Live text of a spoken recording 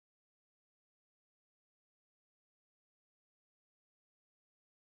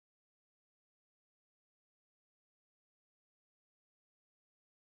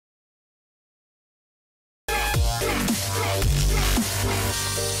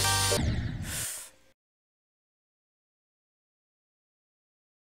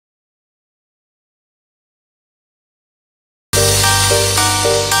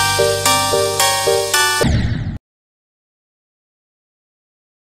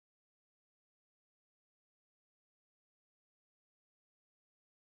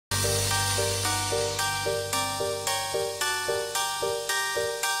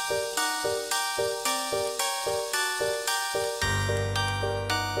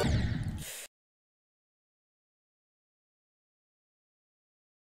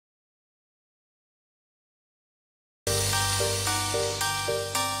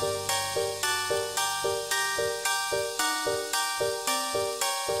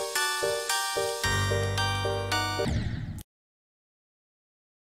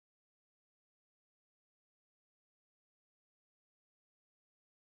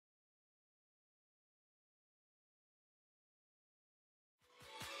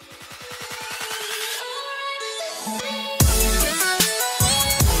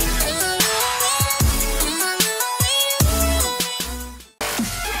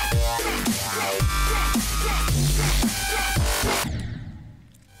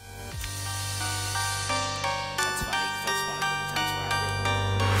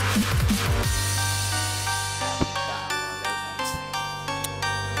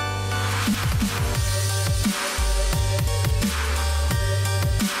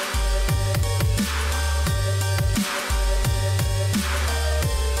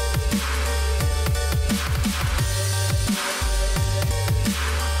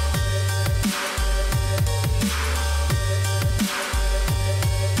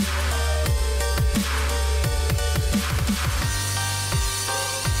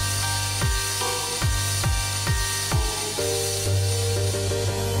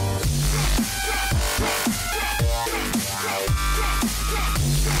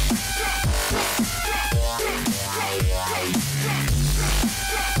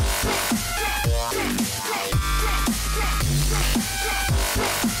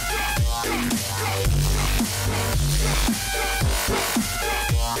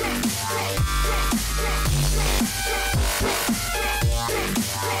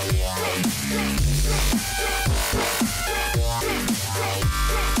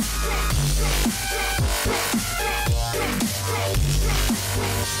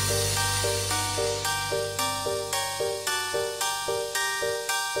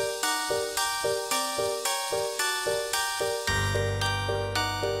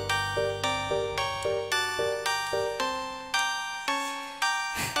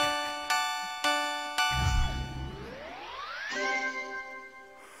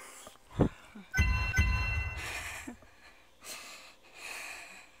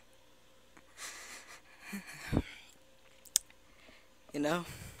You know,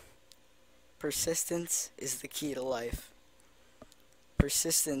 persistence is the key to life.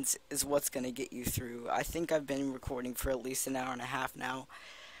 Persistence is what's going to get you through. I think I've been recording for at least an hour and a half now.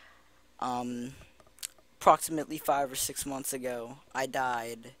 Um, Approximately 5 or 6 months ago, I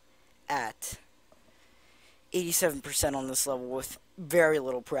died at 87% on this level with very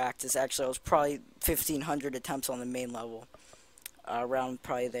little practice. Actually, I was probably 1,500 attempts on the main level, around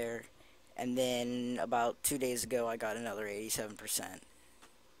probably there. And then about 2 days ago, I got another 87%.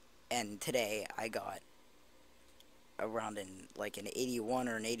 And today, I got around an 81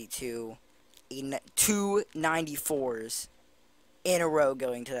 or an 82, two 94s in a row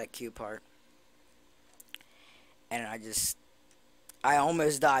going to that Q part. And I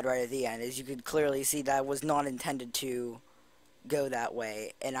almost died right at the end. As you could clearly see, that was not intended to go that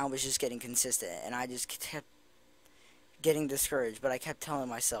way. And I was just getting consistent. And I just kept getting discouraged. But I kept telling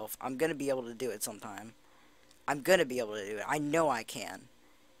myself, I'm going to be able to do it sometime. I'm going to be able to do it. I know I can.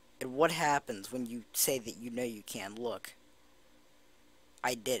 And what happens when you say that you know you can? Look,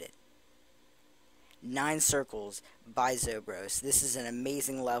 I did it. 9 circles by Zobros. This is an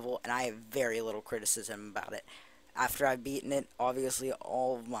amazing level, and I have very little criticism about it. After I've beaten it, obviously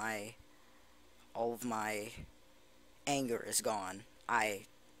all of my anger is gone.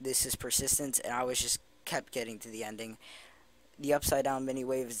 This is persistence, and I was just kept getting to the ending. The upside down mini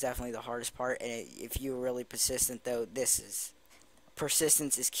wave is definitely the hardest part, and if you're really persistent, though,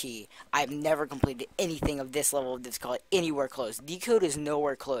 persistence is key. I've never completed anything of this level of difficulty anywhere close. Decode is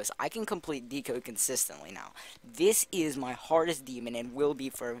nowhere close. I can complete Decode consistently now. This is my hardest demon and will be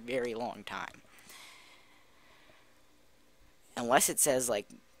for a very long time. Unless it says,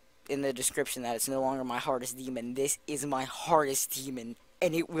 in the description that it's no longer my hardest demon, this is my hardest demon,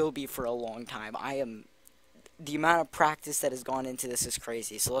 and it will be for a long time. The amount of practice that has gone into this is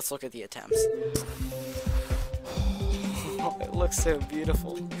crazy, so let's look at the attempts. It looks so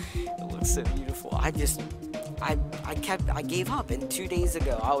beautiful. It looks so beautiful. I gave up, and 2 days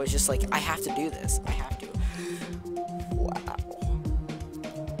ago, I was just like, I have to do this. I have to. Wow.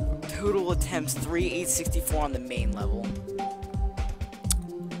 Total attempts, 3,864 on the main level.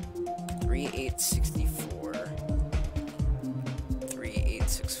 3,864.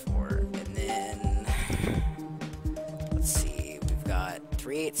 3,864. And then, let's see, we've got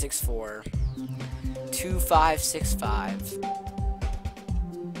 3,864. 2565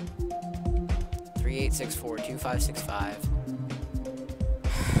 3864 2565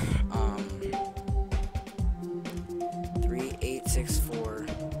 3864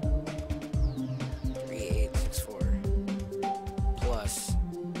 3864 plus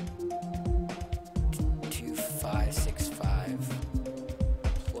 2565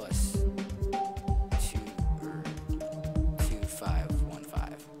 plus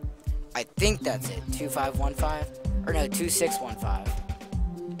 2515. I think that's it. 2515? Or no, 2615.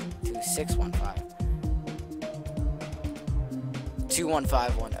 2615.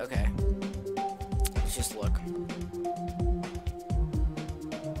 2151. Okay. Let's just look.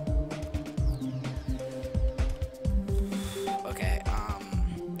 Okay,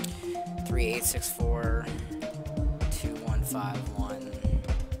 3864 2151.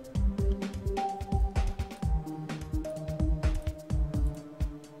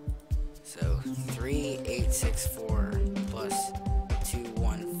 So 3864 plus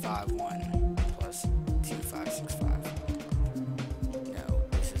 2151 plus 2565. No,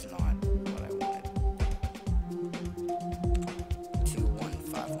 this is not what I wanted.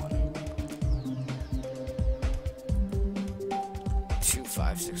 2151.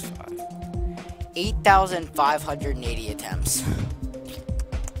 2565. 8,580 attempts.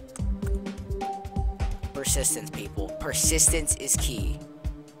 Persistence, people. Persistence is key.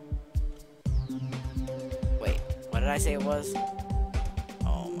 Wait, what did I say it was?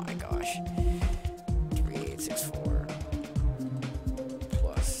 Oh my gosh. 3864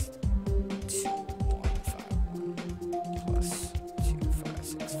 plus 2151 plus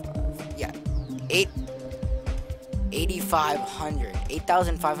 2565. Yeah.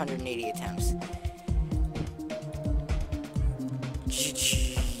 8,580 attempts.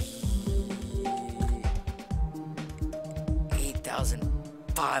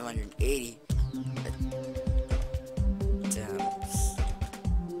 8,580 attempts.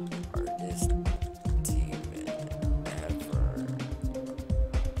 Hardest demon ever.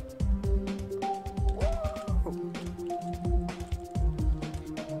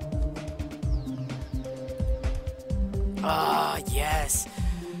 Ah, yes.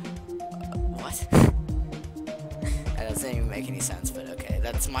 What? That doesn't even make any sense, but okay.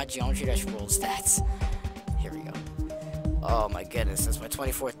 That's my Geometry Dash World stats. Here we go. Oh my goodness, that's my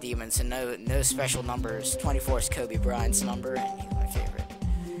 24th demon, so no special numbers. 24 is Kobe Bryant's number, and he's my favorite.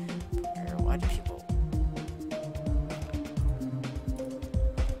 Why do people...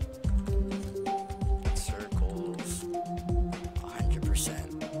 Circles.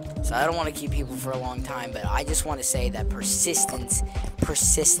 100%. So I don't want to keep people for a long time, but I just want to say that persistence,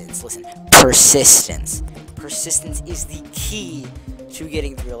 listen, persistence is the key to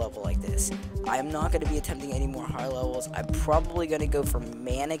getting through a level like this. I am not going to be attempting any more higher levels. I'm probably going to go for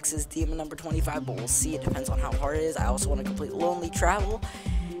Mannix as demon number 25, but we'll see. It depends on how hard it is. I also want to complete Lonely Travel.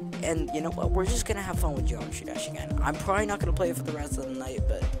 And you know what? We're just going to have fun with Geometry Dash again. I'm probably not going to play it for the rest of the night,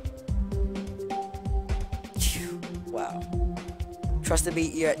 but... Wow. Trusted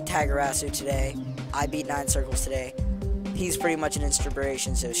beat Tagarasu today. I beat 9 circles today. He's pretty much an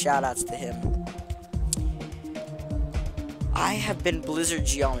inspiration, so shoutouts to him. I have been Blizzard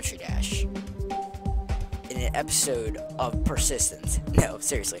Geometry Dash in an episode of Persistence. No,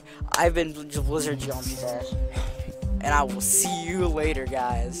 seriously. I've been Blizzard Geometry Dash. And I will see you later,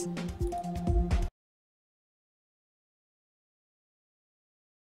 guys.